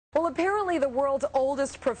Well, apparently the world's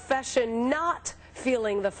oldest profession not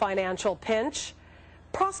feeling the financial pinch,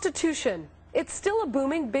 prostitution. It's still a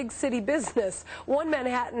booming big city business. One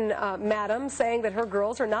Manhattan madam saying that her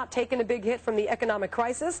girls are not taking a big hit from the economic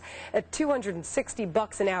crisis at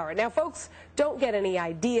 $260 an hour. Now, folks, don't get any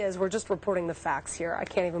ideas. We're just reporting the facts here. I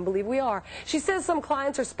can't even believe we are. She says some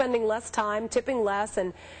clients are spending less time, tipping less,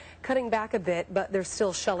 and cutting back a bit, but they're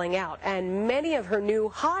still shelling out. And many of her new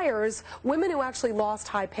hires, women who actually lost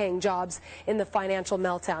high-paying jobs in the financial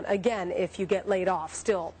meltdown. Again, if you get laid off,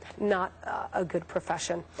 still not a good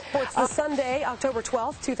profession. Well, it's the Sunday, October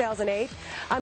 12th, 2008.